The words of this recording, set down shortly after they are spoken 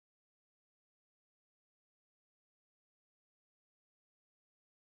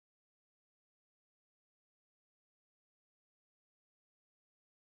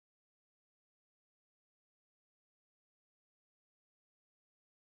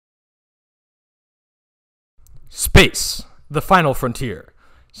Space, the final frontier.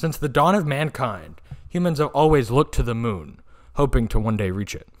 Since the dawn of mankind, humans have always looked to the moon, hoping to one day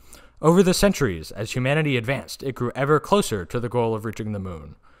reach it. Over the centuries, as humanity advanced, it grew ever closer to the goal of reaching the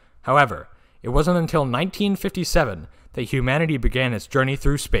moon. However, it wasn't until 1957 that humanity began its journey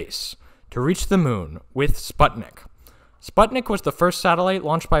through space to reach the moon with Sputnik. Sputnik was the first satellite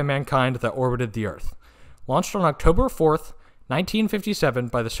launched by mankind that orbited the Earth. Launched on October 4th, 1957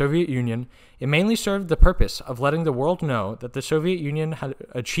 by the Soviet Union, it mainly served the purpose of letting the world know that the Soviet Union had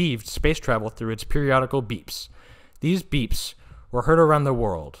achieved space travel through its periodical beeps. These beeps were heard around the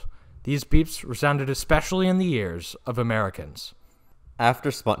world. These beeps resounded especially in the ears of Americans. After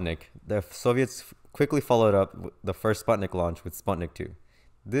Sputnik, the Soviets quickly followed up the first Sputnik launch with Sputnik 2.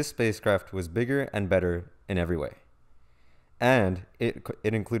 This spacecraft was bigger and better in every way. And it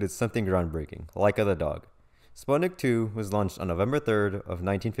included something groundbreaking, Laika the dog. Sputnik 2 was launched on November 3rd of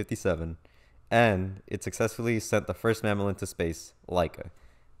 1957, and it successfully sent the first mammal into space, Laika.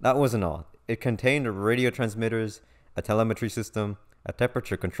 That wasn't all. It contained radio transmitters, a telemetry system, a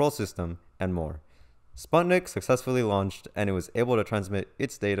temperature control system, and more. Sputnik successfully launched, and it was able to transmit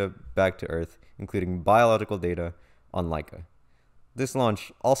its data back to Earth, including biological data on Laika. This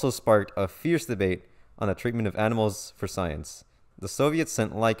launch also sparked a fierce debate on the treatment of animals for science. The Soviets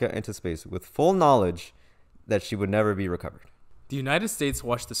sent Laika into space with full knowledge that she would never be recovered. The United States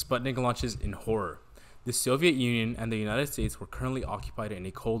watched the Sputnik launches in horror. The Soviet Union and the United States were currently occupied in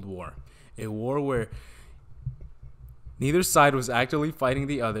a Cold War, a war where neither side was actively fighting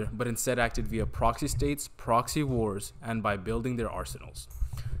the other, but instead acted via proxy states, proxy wars, and by building their arsenals.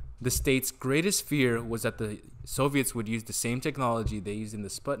 The states' greatest fear was that the Soviets would use the same technology they used in the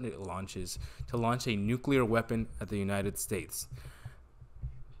Sputnik launches to launch a nuclear weapon at the United States.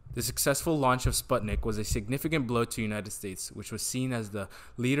 The successful launch of Sputnik was a significant blow to the United States, which was seen as the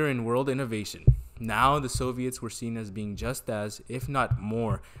leader in world innovation. Now, the Soviets were seen as being just as, if not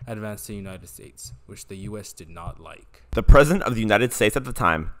more, advanced to the United States, which the U.S. did not like. The President of the United States at the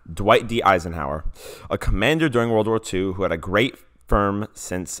time, Dwight D. Eisenhower, a commander during World War II who had a great firm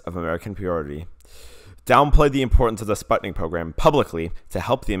sense of American purity, downplayed the importance of the Sputnik program publicly to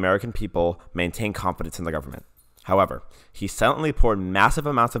help the American people maintain confidence in the government. However, he silently poured massive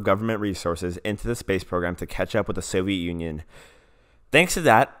amounts of government resources into the space program to catch up with the Soviet Union. Thanks to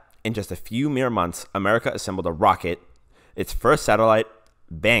that, in just a few mere months, America assembled a rocket, its first satellite,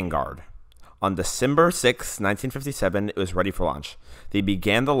 Vanguard. On December 6, 1957, it was ready for launch. They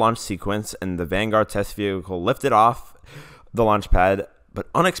began the launch sequence, and the Vanguard test vehicle lifted off the launch pad, but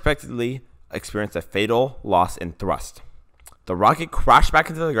unexpectedly experienced a fatal loss in thrust. The rocket crashed back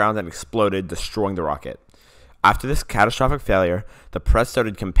into the ground and exploded, destroying the rocket. After this catastrophic failure, the press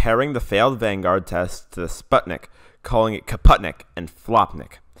started comparing the failed Vanguard test to the Sputnik, calling it Kaputnik and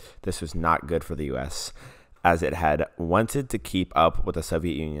Flopnik. This was not good for the U.S., as it had wanted to keep up with the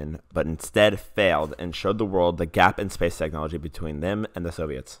Soviet Union, but instead failed and showed the world the gap in space technology between them and the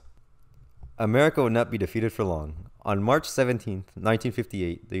Soviets. America would not be defeated for long. On March 17,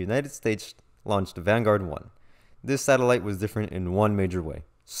 1958, the United States launched Vanguard 1. This satellite was different in one major way: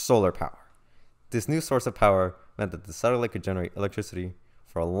 solar power. This new source of power meant that the satellite could generate electricity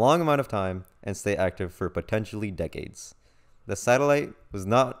for a long amount of time and stay active for potentially decades. The satellite was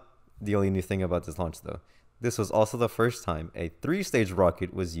not the only new thing about this launch, though. This was also the first time a three-stage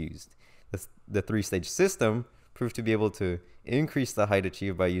rocket was used. The three-stage system proved to be able to increase the height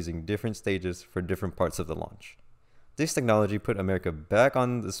achieved by using different stages for different parts of the launch. This technology put America back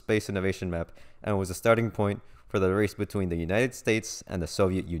on the space innovation map and was a starting point for the race between the United States and the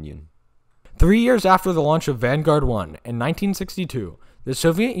Soviet Union. 3 years after the launch of Vanguard 1 in 1962, the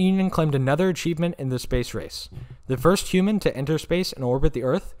Soviet Union claimed another achievement in the space race. The first human to enter space and orbit the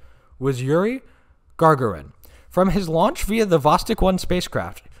Earth was Yuri Gagarin. From his launch via the Vostok 1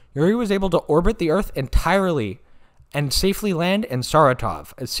 spacecraft, Yuri was able to orbit the Earth entirely and safely land in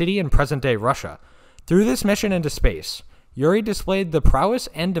Saratov, a city in present-day Russia. Through this mission into space, Yuri displayed the prowess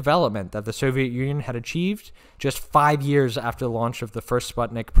and development that the Soviet Union had achieved just 5 years after the launch of the first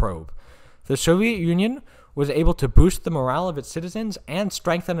Sputnik probe. The Soviet Union was able to boost the morale of its citizens and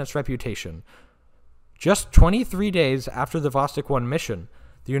strengthen its reputation. Just 23 days after the Vostok 1 mission,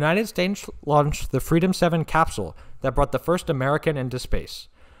 the United States launched the Freedom 7 capsule that brought the first American into space.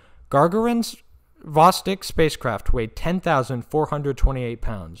 Gagarin's Vostok spacecraft weighed 10,428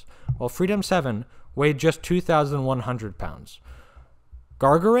 pounds, while Freedom 7 weighed just 2,100 pounds.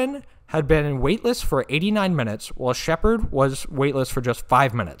 Gagarin had been weightless for 89 minutes, while Shepard was weightless for just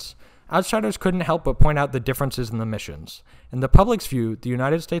 5 minutes. Outsiders couldn't help but point out the differences in the missions. In the public's view, the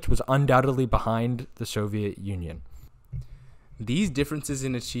United States was undoubtedly behind the Soviet Union. These differences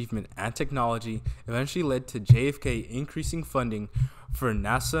in achievement and technology eventually led to JFK increasing funding for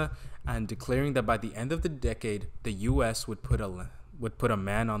NASA and declaring that by the end of the decade, the U.S. would put a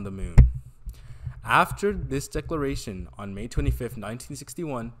man on the moon. After this declaration, on May 25,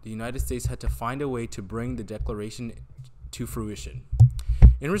 1961, the United States had to find a way to bring the declaration to fruition.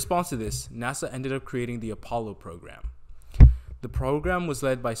 In response to this, NASA ended up creating the Apollo program. The program was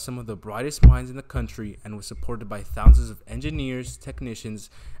led by some of the brightest minds in the country and was supported by thousands of engineers,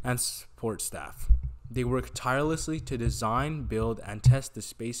 technicians, and support staff. They worked tirelessly to design, build, and test the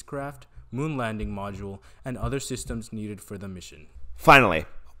spacecraft, moon landing module, and other systems needed for the mission. Finally,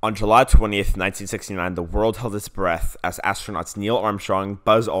 on July 20th, 1969, the world held its breath as astronauts Neil Armstrong,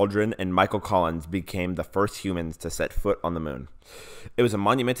 Buzz Aldrin, and Michael Collins became the first humans to set foot on the moon. It was a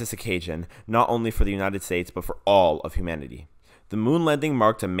monumentous occasion, not only for the United States, but for all of humanity. The moon landing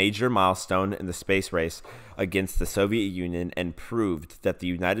marked a major milestone in the space race against the Soviet Union and proved that the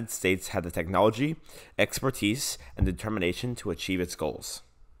United States had the technology, expertise, and determination to achieve its goals.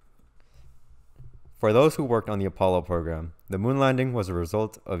 For those who worked on the Apollo program, the moon landing was a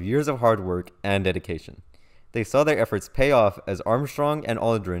result of years of hard work and dedication. They saw their efforts pay off as Armstrong and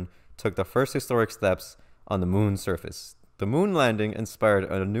Aldrin took the first historic steps on the moon's surface. The moon landing inspired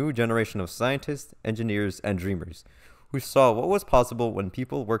a new generation of scientists, engineers, and dreamers who saw what was possible when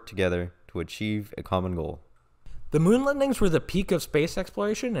people worked together to achieve a common goal. The moon landings were the peak of space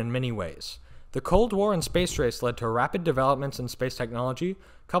exploration in many ways. The Cold War and space race led to rapid developments in space technology,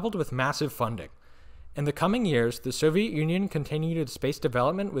 coupled with massive funding. In the coming years, the Soviet Union continued its space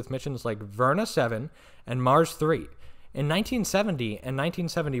development with missions like Verna 7 and Mars 3 in 1970 and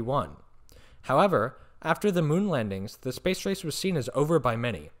 1971. However, after the moon landings, the space race was seen as over by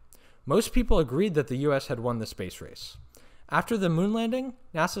many. Most people agreed that the US had won the space race. After the moon landing,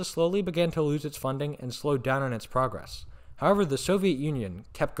 NASA slowly began to lose its funding and slowed down on its progress. However, the Soviet Union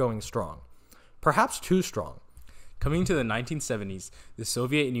kept going strong. Perhaps too strong. Coming to the 1970s, the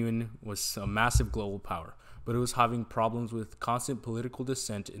Soviet Union was a massive global power, but it was having problems with constant political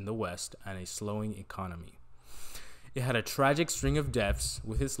dissent in the West and a slowing economy. It had a tragic string of deaths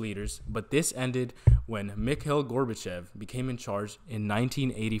with its leaders, but this ended when Mikhail Gorbachev became in charge in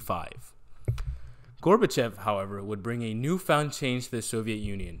 1985. Gorbachev, however, would bring a newfound change to the Soviet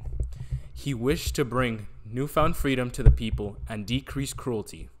Union. He wished to bring newfound freedom to the people and decrease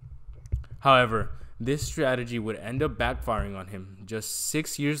cruelty. However, this strategy would end up backfiring on him just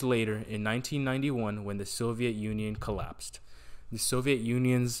 6 years later in 1991 when the Soviet Union collapsed. The Soviet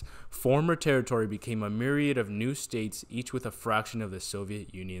Union's former territory became a myriad of new states, each with a fraction of the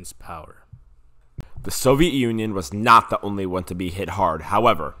Soviet Union's power. The Soviet Union was not the only one to be hit hard.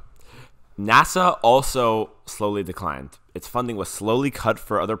 However, NASA also slowly declined. Its funding was slowly cut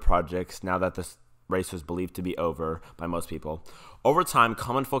for other projects now that the race was believed to be over by most people. Over time,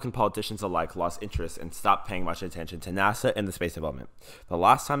 common folk and politicians alike lost interest and stopped paying much attention to NASA and the space development. The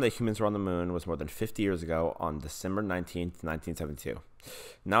last time that humans were on the moon was more than 50 years ago on December 19th, 1972.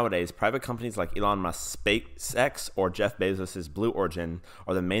 Nowadays, private companies like Elon Musk's SpaceX or Jeff Bezos' Blue Origin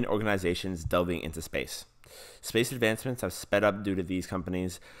are the main organizations delving into space. Space advancements have sped up due to these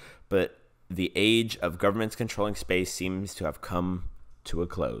companies, but the age of governments controlling space seems to have come to a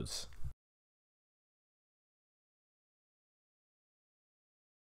close.